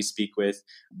businesses that we speak with,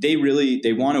 they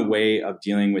want a way of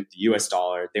dealing with the US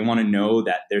dollar. They want to know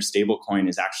that their stablecoin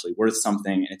is actually worth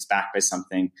something and it's backed by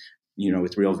something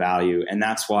with real value. And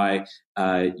that's why,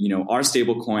 our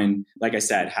stablecoin, like I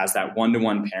said, has that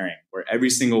one-to-one pairing where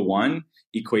every single one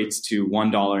equates to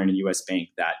 $1 in a US bank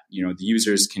that, the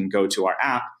users can go to our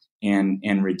app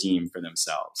and redeem for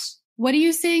themselves. What are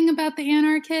you saying about the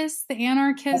anarchists? The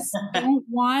anarchists don't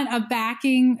want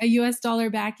a US dollar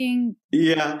backing?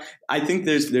 Yeah, I think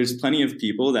there's plenty of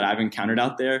people that I've encountered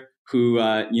out there who,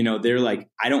 they're like,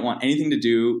 I don't want anything to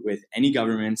do with any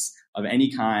governments of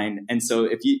any kind. And so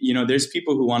if there's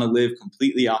people who want to live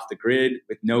completely off the grid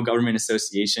with no government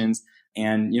associations.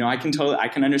 And, I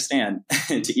can understand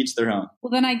to each their own.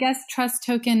 Well, then I guess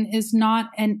TrustToken is not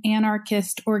an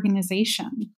anarchist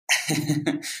organization.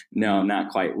 No, not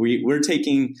quite. We're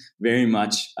taking very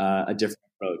much a different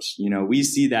approach. We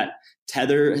see that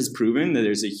Tether has proven that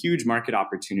there's a huge market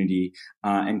opportunity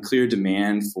and clear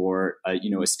demand for a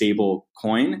stable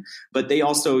coin, but they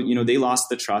also they lost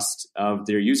the trust of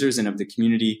their users and of the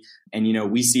community, and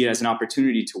we see it as an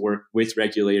opportunity to work with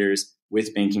regulators,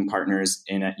 with banking partners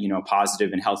in a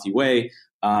positive and healthy way,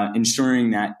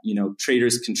 ensuring that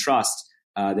traders can trust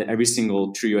that every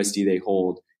single TrueUSD they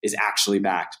hold is actually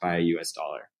backed by a US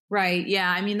dollar. Right. Yeah.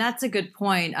 I mean, that's a good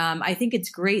point. I think it's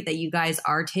great that you guys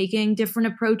are taking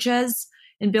different approaches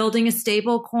in building a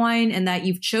stable coin and that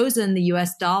you've chosen the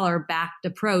US dollar backed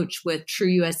approach with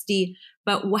TrueUSD.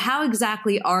 But how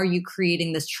exactly are you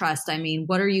creating this trust? I mean,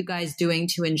 what are you guys doing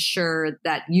to ensure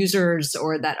that users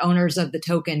or that owners of the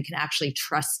token can actually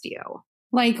trust you?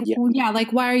 Like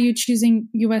why are you choosing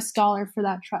US dollar for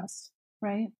that trust?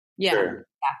 Right. Yeah. Sure.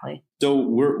 Exactly. So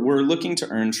we're looking to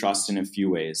earn trust in a few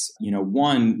ways.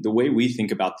 One, the way we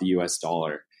think about the US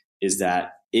dollar is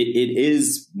that it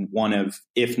is one of,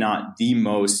 if not the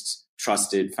most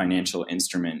trusted financial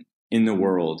instrument in the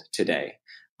world today.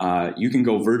 You can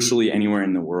go virtually anywhere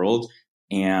in the world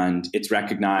and it's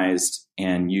recognized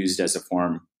and used as a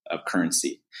form of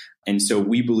currency. And so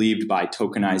we believed by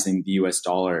tokenizing the US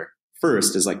dollar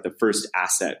first as like the first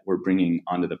asset we're bringing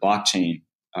onto the blockchain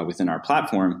within our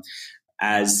platform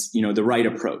as, the right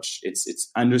approach.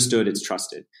 It's understood, it's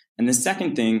trusted. And the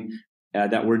second thing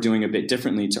that we're doing a bit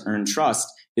differently to earn trust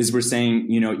is we're saying,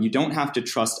 you don't have to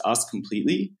trust us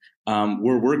completely.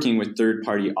 We're working with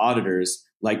third-party auditors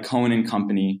like Cohen and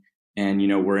Company, and,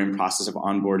 we're in process of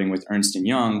onboarding with Ernst &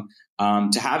 Young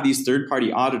to have these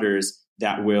third-party auditors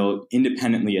that will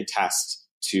independently attest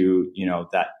to,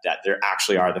 that there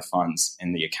actually are the funds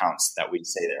in the accounts that we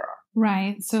say there are.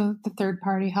 Right. So the third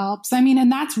party helps. I mean,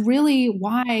 and that's really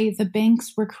why the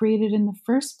banks were created in the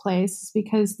first place, is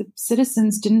because the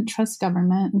citizens didn't trust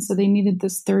government. And so they needed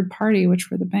this third party,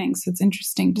 which were the banks. So it's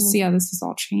interesting to see how this is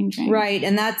all changing. Right.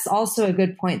 And that's also a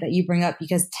good point that you bring up,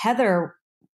 because Tether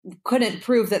couldn't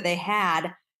prove that they had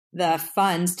the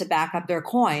funds to back up their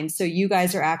coin. So you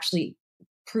guys are actually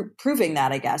proving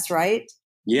that, I guess, right?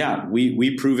 Yeah,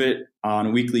 we prove it on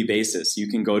a weekly basis. You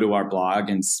can go to our blog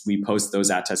and we post those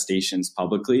attestations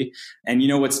publicly. And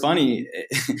what's funny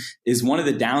is one of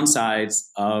the downsides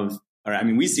of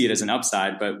we see it as an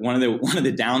upside, but one of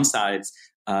the downsides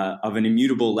of an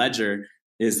immutable ledger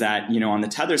is that, on the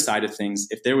Tether side of things,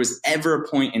 if there was ever a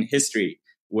point in history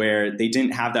where they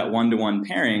didn't have that one-to-one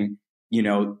pairing,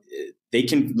 they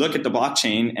can look at the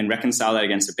blockchain and reconcile that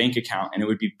against a bank account, and it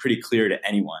would be pretty clear to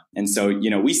anyone. And so,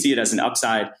 we see it as an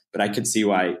upside, but I could see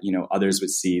why, others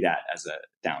would see that as a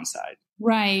downside.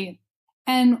 Right.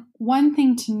 And one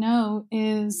thing to note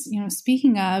is,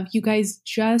 speaking of, you guys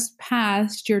just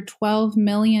passed your $12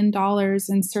 million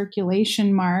in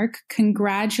circulation mark.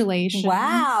 Congratulations.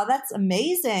 Wow, that's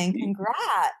amazing.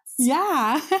 Congrats.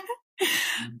 Yeah.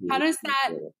 How does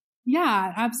that?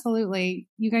 Yeah, absolutely.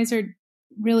 You guys are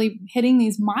really hitting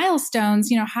these milestones.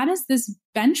 How does this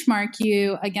benchmark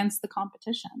you against the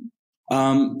competition?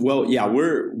 Well, yeah,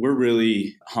 we're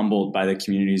really humbled by the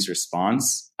community's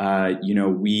response.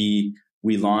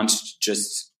 We launched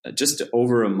just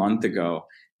over a month ago,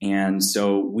 and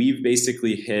so we've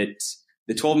basically hit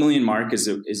the 12 million mark is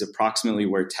approximately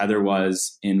where Tether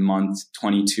was in month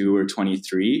 22 or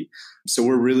 23. So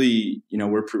we're really,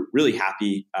 we're really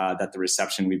happy that the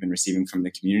reception we've been receiving from the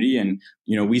community, and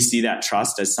we see that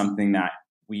trust as something that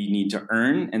we need to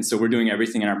earn, and so we're doing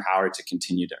everything in our power to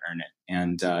continue to earn it,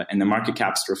 and the market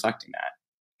cap's reflecting that.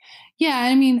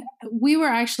 Yeah, we were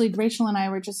actually, Rachel and I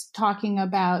were just talking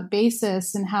about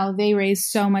Basis and how they raised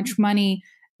so much money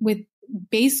with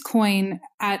Basecoin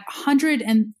at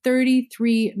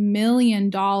 $133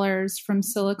 million from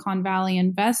Silicon Valley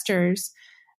investors.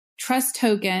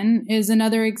 TrustToken is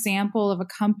another example of a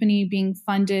company being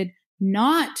funded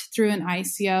not through an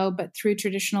ICO, but through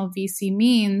traditional VC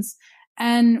means.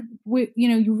 And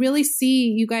you really see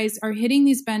you guys are hitting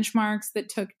these benchmarks that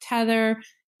took Tether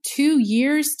 2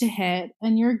 years to hit,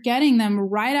 and you're getting them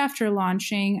right after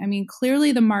launching.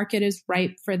 Clearly the market is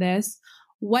ripe for this.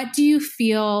 What do you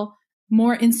feel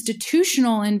more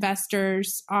institutional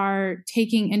investors are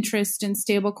taking interest in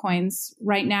stablecoins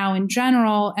right now in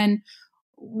general? And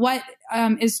what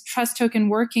is TrustToken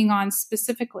working on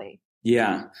specifically?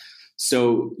 Yeah.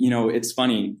 So, it's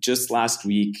funny. Just last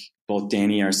week, both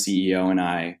Danny, our CEO, and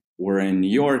I were in New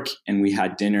York, and we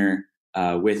had dinner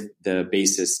with the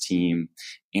Basis team.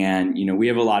 And, we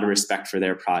have a lot of respect for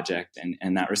their project,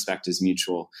 and that respect is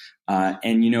mutual. What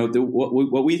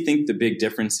we think the big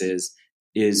difference is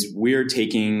we're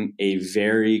taking a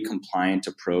very compliant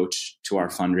approach to our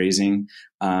fundraising.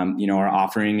 Our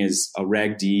offering is a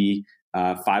Reg D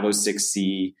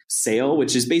 506C sale,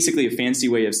 which is basically a fancy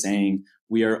way of saying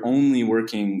we are only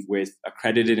working with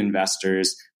accredited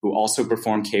investors who also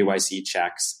perform KYC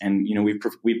checks. And,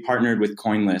 we've partnered with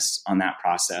CoinList on that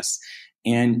process.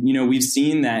 And, we've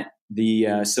seen that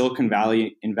the Silicon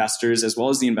Valley investors, as well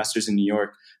as the investors in New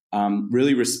York,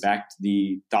 really respect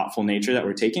the thoughtful nature that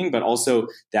we're taking, but also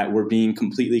that we're being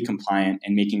completely compliant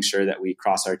and making sure that we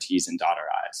cross our T's and dot our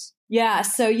I's. Yeah.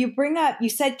 So you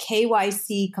said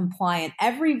KYC compliant.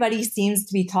 Everybody seems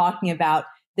to be talking about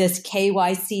this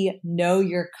KYC, know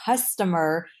your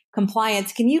customer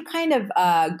compliance. Can you kind of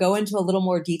go into a little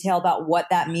more detail about what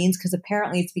that means? Because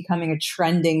apparently it's becoming a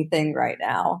trending thing right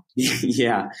now.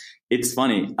 Yeah, it's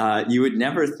funny. You would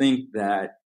never think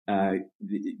that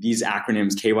these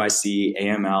acronyms, KYC,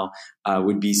 AML,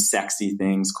 would be sexy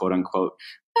things, quote unquote.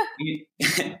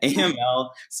 AML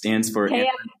stands for KFC.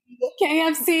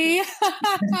 KYC.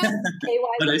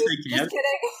 But I say Just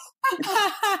kidding.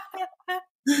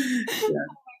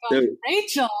 Yeah.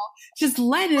 Rachel, just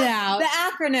let it out. The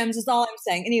acronyms is all I'm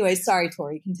saying. Anyway, sorry,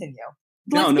 Tori, continue.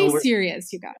 Let's be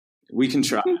serious, you guys. We can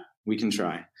try.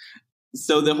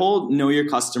 So the whole know your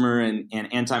customer and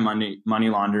anti-money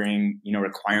laundering,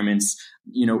 requirements,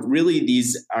 really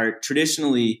these are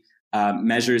traditionally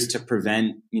measures to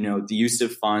prevent, the use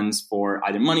of funds for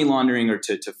either money laundering or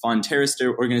to fund terrorist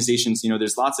organizations.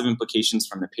 There's lots of implications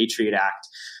from the Patriot Act.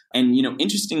 And,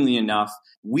 interestingly enough,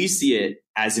 we see it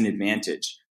as an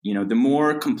advantage. The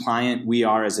more compliant we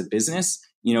are as a business,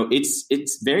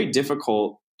 it's very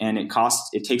difficult, and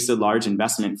it takes a large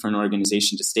investment for an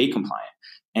organization to stay compliant.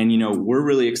 And, we're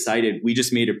really excited. We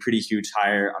just made a pretty huge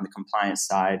hire on the compliance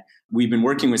side. We've been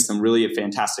working with some really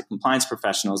fantastic compliance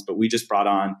professionals, but we just brought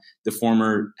on the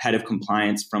former head of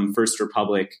compliance from First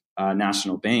Republic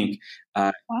National Bank.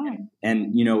 Wow.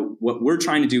 And, what we're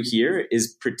trying to do here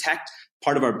is protect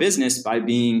part of our business by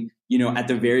being, at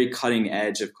the very cutting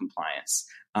edge of compliance.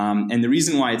 And the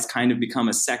reason why it's kind of become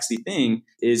a sexy thing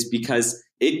is because,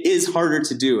 it is harder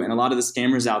to do. And a lot of the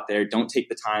scammers out there don't take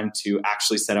the time to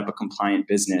actually set up a compliant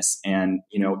business and,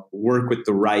 work with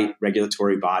the right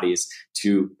regulatory bodies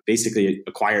to basically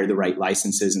acquire the right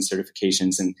licenses and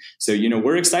certifications. And so,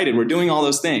 we're excited. We're doing all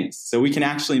those things so we can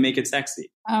actually make it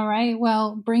sexy. All right.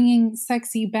 Well, bringing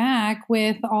sexy back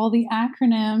with all the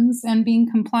acronyms and being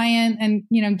compliant and,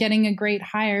 getting a great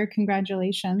hire.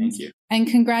 Congratulations. Thank you. And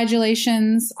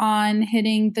congratulations on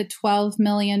hitting the $12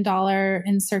 million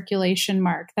in circulation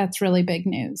mark. That's really big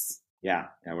news. Yeah,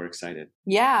 we're excited.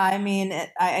 Yeah, I mean,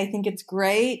 I think it's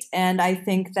great. And I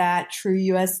think that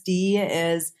TrueUSD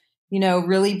is,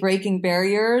 really breaking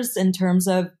barriers in terms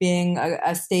of being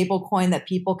a stable coin that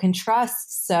people can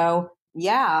trust. So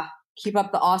yeah, keep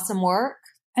up the awesome work.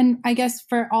 And I guess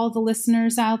for all the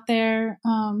listeners out there,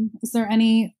 is there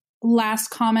any last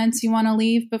comments you want to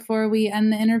leave before we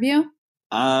end the interview?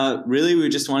 Really, we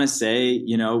just want to say,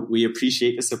 we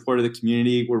appreciate the support of the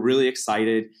community. We're really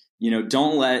excited.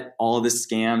 Don't let all the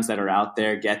scams that are out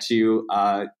there get you.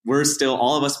 We're still,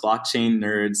 all of us blockchain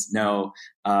nerds know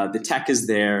the tech is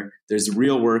there. There's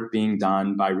real work being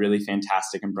done by really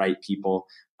fantastic and bright people.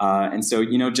 And so,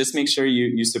 just make sure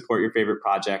you support your favorite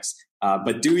projects,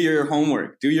 but do your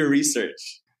homework, do your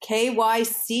research.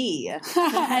 KYC.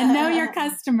 And know your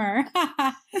customer.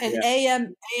 And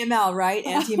AML, right?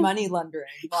 Anti-money laundering.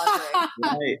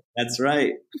 Right. That's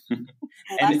right.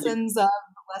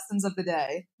 Lessons of the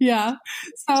day. Yeah.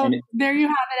 So there you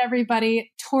have it,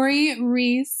 everybody. Tori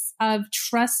Reese of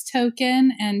TrustToken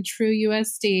and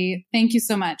TrueUSD. Thank you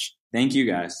so much. Thank you,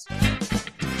 guys.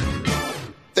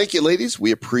 Thank you, ladies.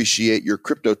 We appreciate your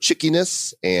crypto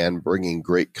chickiness and bringing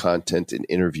great content and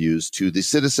interviews to the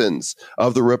citizens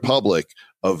of the Republic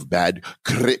of Bad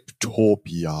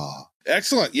Cryptopia.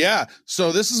 Excellent. Yeah.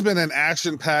 So this has been an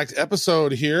action-packed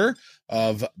episode here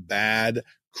of Bad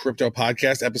Crypto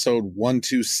Podcast, episode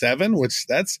 127, which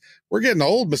we're getting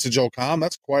old, Mr. Joel Comm.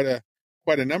 That's quite a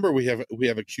number we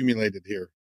have accumulated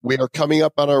here. We are coming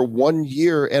up on our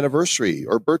 1-year anniversary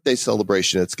or birthday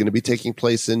celebration. It's going to be taking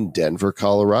place in Denver,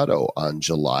 Colorado on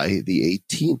July the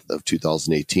 18th of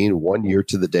 2018, 1 year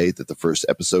to the day that the first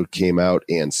episode came out.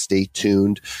 And stay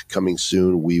tuned. Coming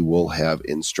soon, we will have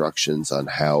instructions on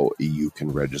how you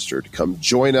can register to come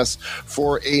join us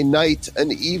for a night,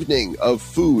 an evening of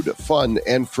food, fun,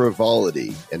 and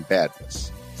frivolity and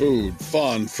badness. Food,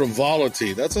 fun,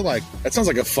 frivolity. That sounds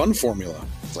like a fun formula.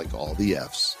 It's like all the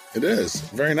F's. It is.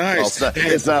 Very nice. Well,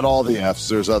 it's not all the F's.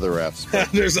 There's other F's.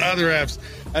 There's other F's.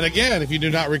 And again, if you do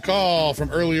not recall from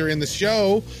earlier in the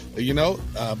show,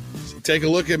 take a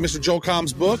look at Mr. Joel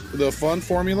Comm's book, The Fun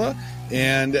Formula,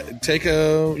 and take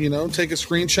a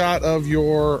screenshot of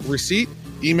your receipt.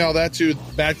 Email that to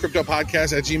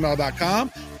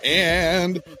badcryptopodcast@gmail.com.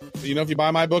 And, if you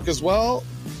buy my book as well,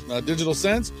 Digital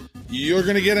Sense, you're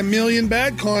going to get 1 million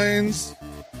bad coins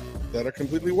that are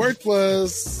completely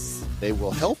worthless. They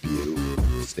will help you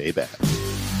stay bad.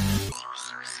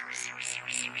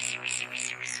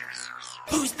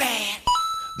 Who's bad?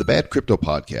 The Bad Crypto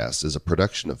Podcast is a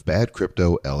production of Bad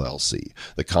Crypto LLC.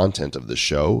 The content of the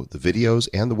show, the videos,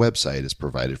 and the website is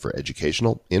provided for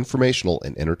educational, informational,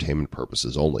 and entertainment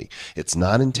purposes only. It's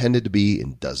not intended to be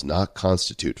and does not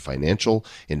constitute financial,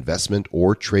 investment,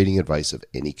 or trading advice of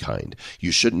any kind.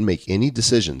 You shouldn't make any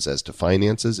decisions as to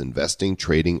finances, investing,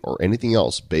 trading, or anything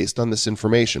else based on this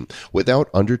information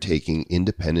without undertaking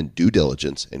independent due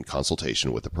diligence and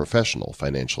consultation with a professional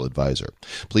financial advisor.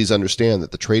 Please understand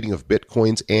that the trading of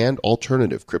Bitcoins and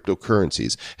alternative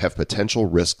cryptocurrencies have potential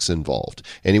risks involved.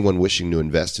 Anyone wishing to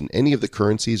invest in any of the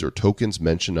currencies or tokens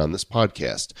mentioned on this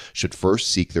podcast should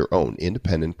first seek their own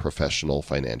independent professional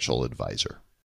financial advisor.